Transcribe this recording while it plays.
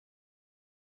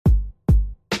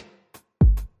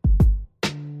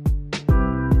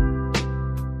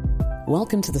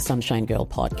Welcome to the Sunshine Girl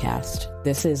podcast.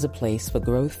 This is a place for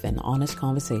growth and honest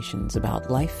conversations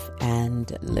about life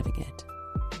and living it.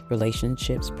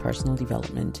 Relationships, personal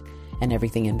development, and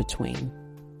everything in between.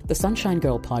 The Sunshine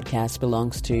Girl podcast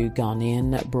belongs to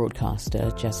Ghanaian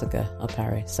broadcaster Jessica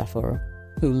Opare Saforo,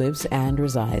 who lives and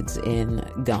resides in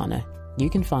Ghana. You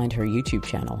can find her YouTube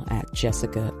channel at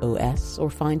Jessica OS or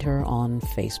find her on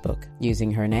Facebook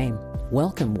using her name.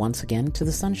 Welcome once again to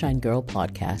the Sunshine Girl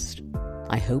podcast.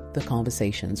 I hope the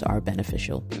conversations are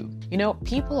beneficial. You know,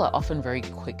 people are often very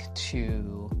quick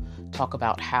to talk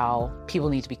about how people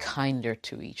need to be kinder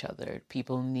to each other.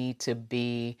 People need to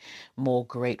be more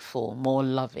grateful, more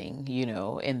loving,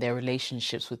 in their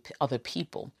relationships with other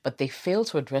people. But they fail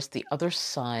to address the other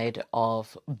side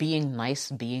of being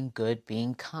nice, being good,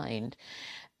 being kind,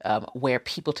 where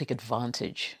people take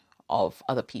advantage of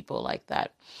other people like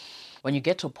that. When you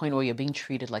get to a point where you're being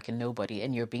treated like a nobody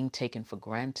and you're being taken for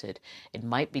granted, it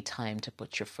might be time to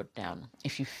put your foot down.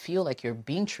 If you feel like you're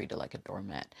being treated like a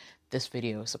doormat, this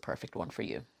video is the perfect one for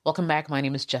you. Welcome back. My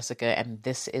name is Jessica and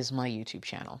this is my YouTube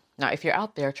channel. Now, if you're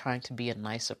out there trying to be a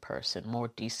nicer person, more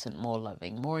decent, more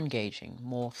loving, more engaging,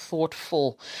 more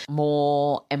thoughtful,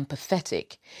 more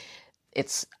empathetic,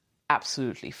 it's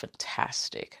absolutely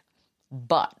fantastic.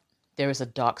 But there is a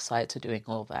dark side to doing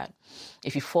all that.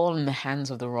 If you fall in the hands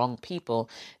of the wrong people,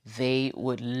 they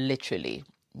would literally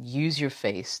use your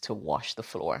face to wash the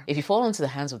floor. If you fall into the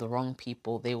hands of the wrong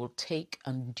people, they will take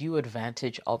undue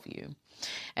advantage of you.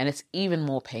 And it's even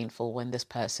more painful when this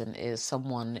person is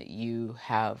someone you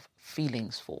have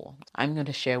feelings for. I'm going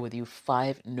to share with you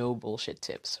 5 no bullshit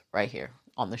tips right here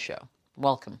on the show.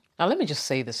 Welcome. Now, let me just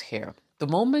say this here. The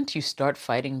moment you start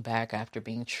fighting back after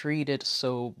being treated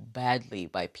so badly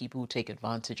by people who take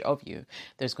advantage of you,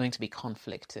 there's going to be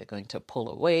conflict. They're going to pull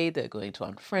away. They're going to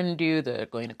unfriend you. They're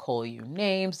going to call you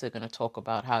names. They're going to talk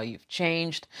about how you've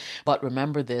changed. But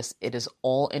remember this, it is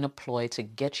all in a ploy to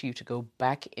get you to go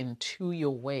back into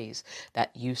your ways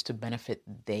that used to benefit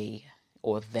they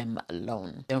or them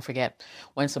alone. Don't forget,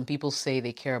 when some people say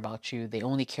they care about you, they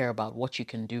only care about what you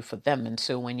can do for them. And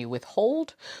so when you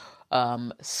withhold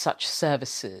such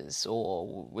services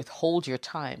or withhold your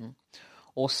time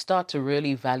or start to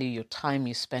really value your time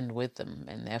you spend with them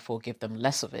and therefore give them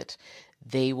less of it,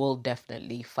 they will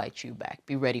definitely fight you back.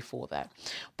 Be ready for that.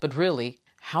 But really,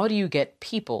 how do you get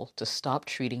people to stop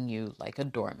treating you like a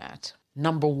doormat?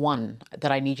 Number 1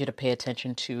 that I need you to pay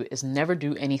attention to is never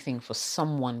do anything for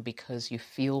someone because you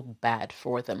feel bad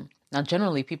for them. Now,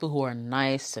 generally, people who are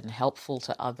nice and helpful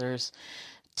to others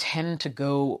tend to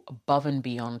go above and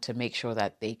beyond to make sure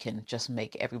that they can just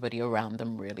make everybody around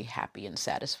them really happy and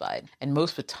satisfied. And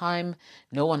most of the time,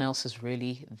 no one else is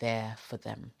really there for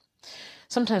them.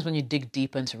 Sometimes when you dig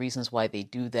deeper into reasons why they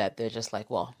do that, they're just like,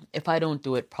 well, if I don't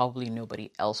do it, probably nobody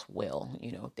else will.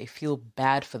 They feel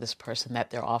bad for this person that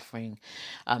they're offering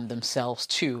themselves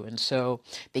to. And so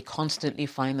they constantly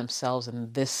find themselves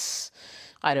in this,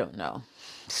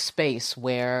 space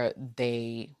where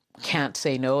they can't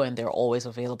say no and they're always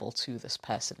available to this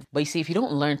person. But you see, if you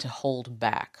don't learn to hold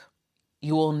back,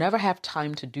 you will never have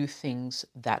time to do things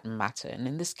that matter. And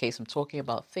in this case, I'm talking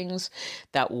about things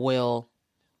that will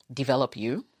develop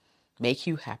you, make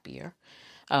you happier,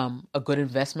 a good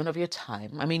investment of your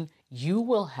time. I mean, you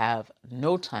will have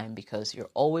no time because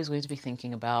you're always going to be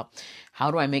thinking about,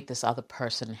 how do I make this other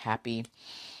person happy?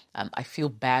 I feel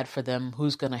bad for them.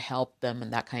 Who's going to help them?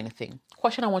 And that kind of thing.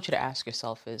 Question I want you to ask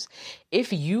yourself is,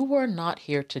 if you were not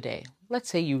here today, let's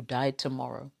say you died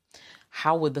tomorrow,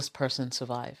 how would this person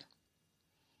survive?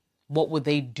 What would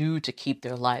they do to keep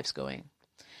their lives going?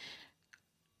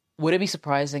 Would it be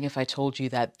surprising if I told you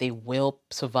that they will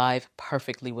survive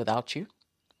perfectly without you?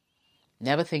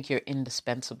 Never think you're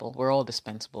indispensable. We're all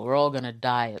dispensable. We're all going to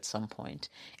die at some point.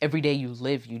 Every day you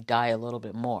live, you die a little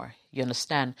bit more. You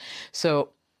understand? So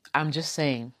I'm just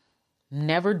saying,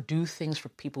 never do things for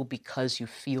people because you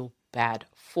feel bad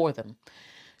for them.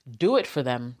 Do it for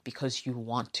them because you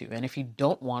want to. And if you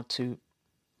don't want to,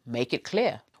 make it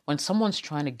clear. When someone's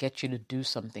trying to get you to do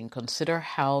something, consider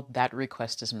how that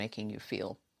request is making you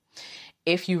feel.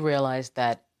 If you realize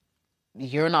that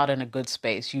you're not in a good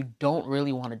space, you don't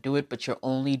really want to do it, but you're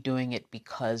only doing it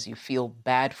because you feel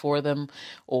bad for them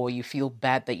or you feel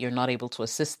bad that you're not able to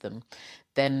assist them,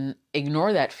 then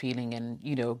ignore that feeling and,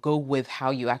 go with how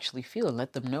you actually feel and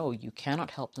let them know you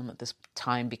cannot help them at this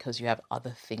time because you have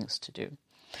other things to do.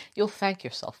 You'll thank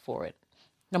yourself for it.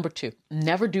 Number 2,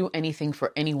 never do anything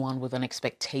for anyone with an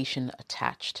expectation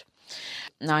attached.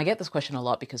 Now, I get this question a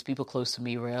lot because people close to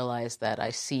me realize that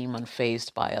I seem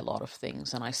unfazed by a lot of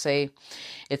things. And I say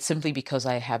it's simply because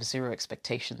I have zero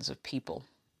expectations of people.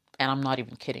 And I'm not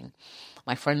even kidding.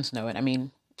 My friends know it. I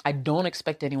mean, I don't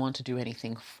expect anyone to do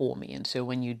anything for me. And so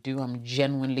when you do, I'm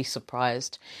genuinely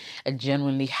surprised and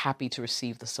genuinely happy to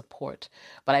receive the support.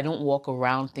 But I don't walk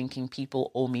around thinking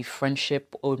people owe me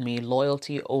friendship, owe me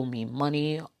loyalty, owe me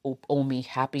money, owe me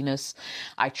happiness.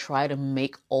 I try to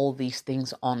make all these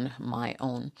things on my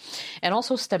own. And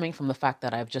also stemming from the fact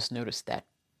that I've just noticed that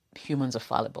humans are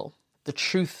fallible. The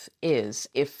truth is,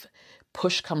 if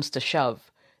push comes to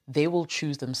shove, they will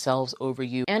choose themselves over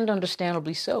you, and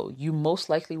understandably so. You most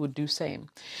likely would do same.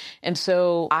 And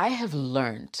so I have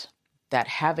learned that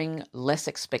having less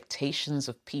expectations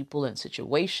of people and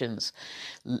situations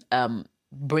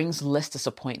brings less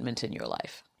disappointment in your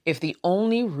life. If the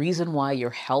only reason why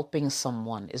you're helping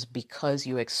someone is because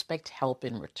you expect help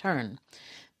in return,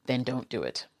 then don't do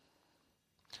it.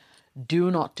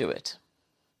 Do not do it.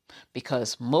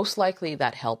 Because most likely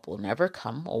that help will never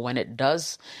come, or when it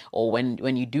does, or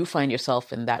when you do find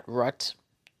yourself in that rut,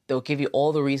 they'll give you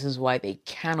all the reasons why they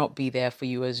cannot be there for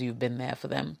you as you've been there for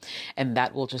them. And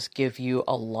that will just give you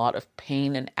a lot of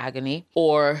pain and agony.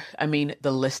 The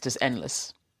list is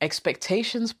endless.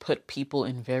 Expectations put people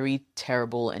in very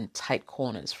terrible and tight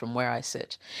corners from where I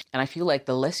sit. And I feel like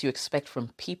the less you expect from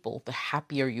people, the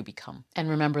happier you become. And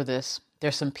remember this,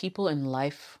 there's some people in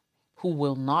life who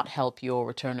will not help you or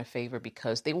return a favor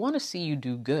because they want to see you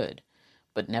do good,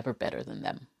 but never better than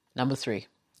them. Number 3,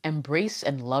 embrace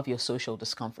and love your social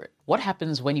discomfort. What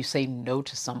happens when you say no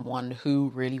to someone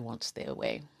who really wants their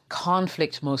way?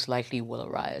 Conflict most likely will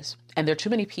arise. And there are too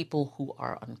many people who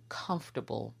are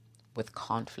uncomfortable with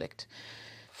conflict.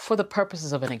 For the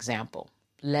purposes of an example,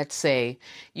 let's say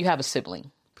you have a sibling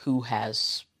who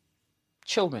has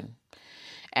children,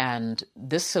 and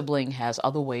this sibling has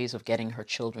other ways of getting her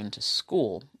children to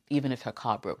school, even if her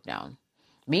car broke down.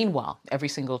 Meanwhile, every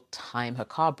single time her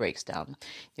car breaks down,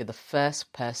 you're the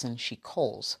first person she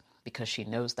calls because she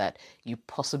knows that you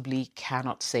possibly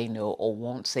cannot say no or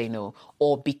won't say no,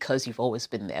 or because you've always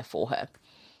been there for her.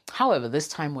 However, this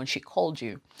time when she called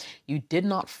you, you did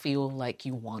not feel like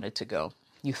you wanted to go.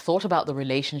 You thought about the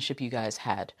relationship you guys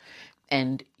had,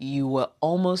 and you were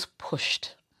almost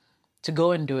pushed to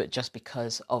go and do it just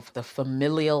because of the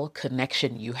familial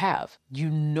connection you have.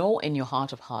 You know in your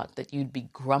heart of heart that you'd be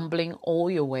grumbling all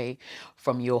your way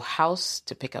from your house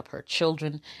to pick up her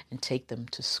children and take them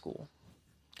to school.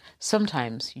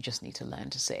 Sometimes you just need to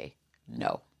learn to say,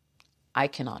 no, I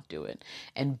cannot do it,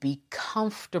 and be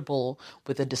comfortable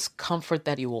with the discomfort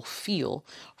that you will feel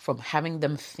from having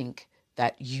them think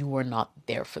that you are not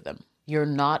there for them. You're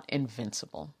not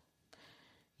invincible.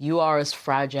 You are as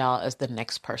fragile as the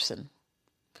next person.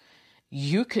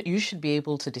 You should be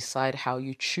able to decide how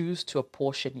you choose to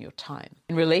apportion your time.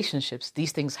 In relationships,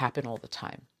 these things happen all the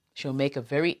time. She'll make a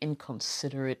very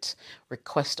inconsiderate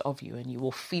request of you, and you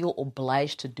will feel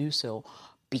obliged to do so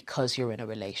because you're in a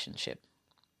relationship.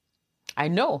 I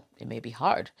know it may be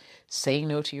hard saying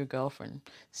no to your girlfriend,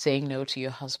 saying no to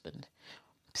your husband,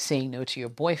 saying no to your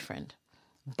boyfriend.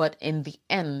 But in the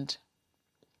end,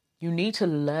 you need to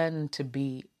learn to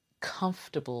be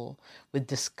comfortable with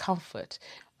discomfort,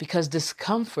 because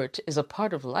discomfort is a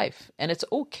part of life, and it's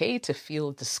okay to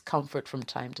feel discomfort from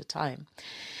time to time.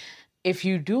 If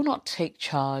you do not take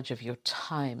charge of your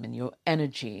time and your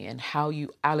energy and how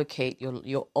you allocate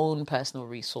your own personal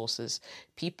resources,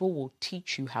 people will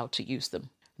teach you how to use them.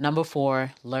 Number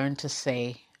 4, learn to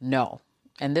say no.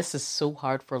 And this is so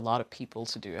hard for a lot of people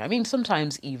to do. I mean,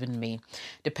 sometimes even me,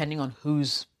 depending on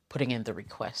who's putting in the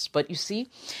request. But you see,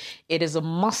 it is a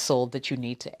muscle that you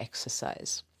need to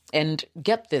exercise. And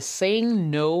get this,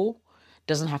 saying no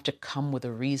doesn't have to come with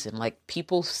a reason. Like,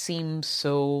 people seem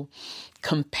so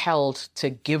compelled to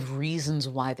give reasons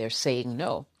why they're saying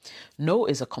no. No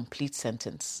is a complete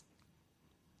sentence,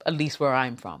 at least where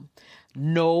I'm from.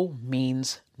 No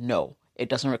means no. It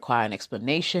doesn't require an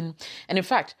explanation. And in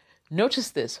fact,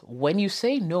 notice this, when you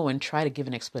say no and try to give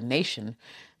an explanation,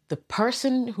 the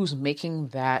person who's making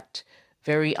that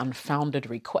very unfounded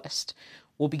request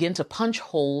will begin to punch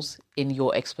holes in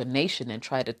your explanation and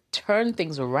try to turn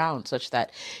things around such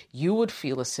that you would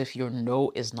feel as if your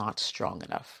no is not strong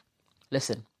enough.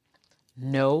 Listen,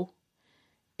 no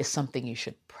is something you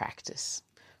should practice.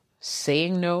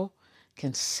 Saying no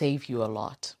can save you a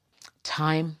lot.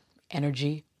 Time,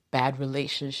 energy, bad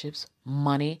relationships,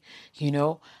 money,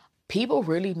 people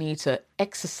really need to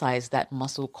exercise that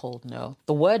muscle called no.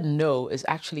 The word no is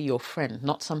actually your friend,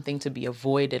 not something to be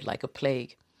avoided like a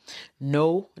plague.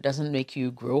 No doesn't make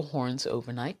you grow horns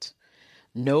overnight.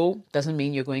 No doesn't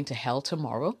mean you're going to hell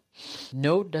tomorrow.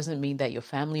 No doesn't mean that your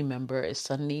family member is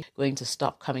suddenly going to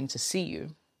stop coming to see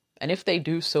you. And if they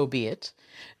do, so be it.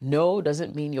 No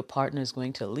doesn't mean your partner is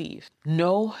going to leave.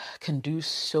 No can do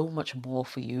so much more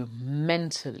for you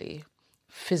mentally,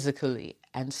 physically,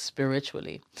 and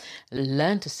spiritually.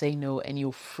 Learn to say no and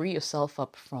you'll free yourself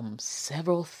up from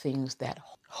several things that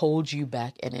hold you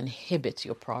back and inhibit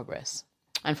your progress.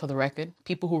 And for the record,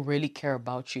 people who really care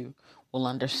about you will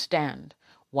understand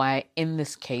why in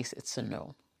this case it's a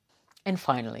no. And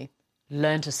finally,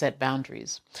 learn to set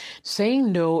boundaries.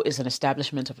 Saying no is an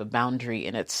establishment of a boundary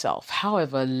in itself.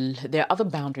 However, there are other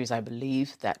boundaries I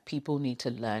believe that people need to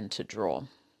learn to draw.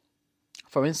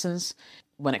 For instance,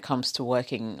 when it comes to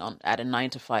working at a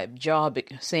 9-to-5 job,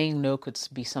 saying no could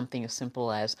be something as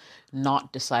simple as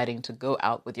not deciding to go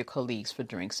out with your colleagues for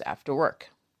drinks after work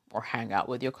or hang out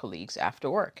with your colleagues after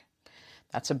work.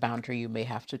 That's a boundary you may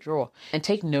have to draw. And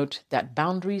take note that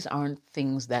boundaries aren't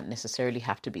things that necessarily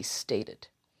have to be stated.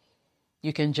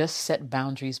 You can just set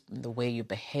boundaries in the way you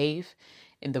behave,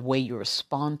 in the way you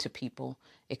respond to people,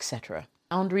 etc.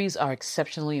 Boundaries are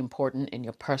exceptionally important in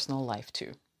your personal life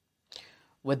too.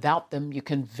 Without them, you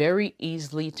can very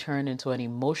easily turn into an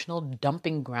emotional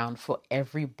dumping ground for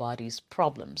everybody's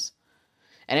problems.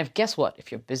 And guess what?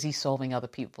 If you're busy solving other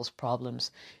people's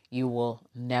problems, you will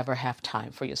never have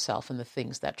time for yourself and the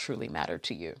things that truly matter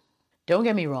to you. Don't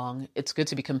get me wrong, it's good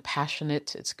to be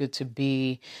compassionate, it's good to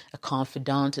be a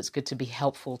confidant, it's good to be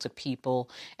helpful to people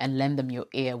and lend them your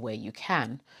ear where you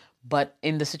can. But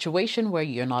in the situation where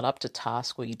you're not up to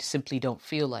task, where you simply don't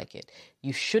feel like it,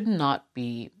 you should not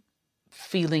be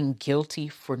feeling guilty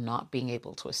for not being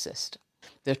able to assist.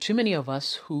 There are too many of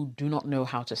us who do not know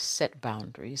how to set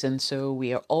boundaries, and so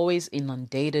we are always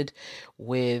inundated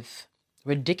with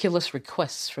ridiculous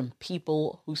requests from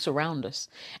people who surround us,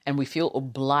 and we feel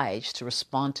obliged to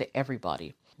respond to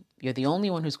everybody. You're the only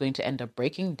one who's going to end up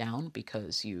breaking down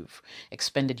because you've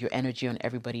expended your energy on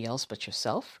everybody else but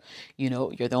yourself. You're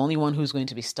the only one who's going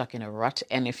to be stuck in a rut,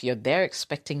 and if you're there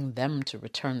expecting them to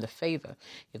return the favor,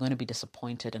 you're going to be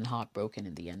disappointed and heartbroken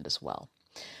in the end as well.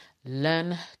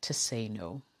 Learn to say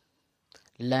no.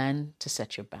 Learn to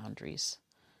set your boundaries.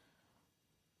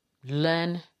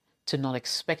 Learn to not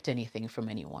expect anything from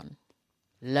anyone.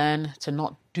 Learn to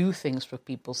not do things for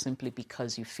people simply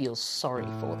because you feel sorry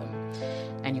for them,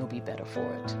 and you'll be better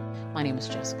for it. My name is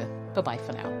Jessica. Bye-bye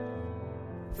for now.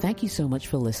 Thank you so much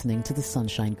for listening to the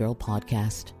Sunshine Girl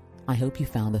podcast. I hope you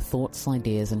found the thoughts,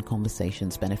 ideas, and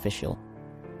conversations beneficial.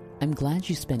 I'm glad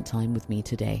you spent time with me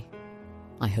today.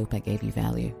 I hope I gave you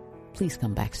value. Please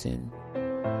come back soon.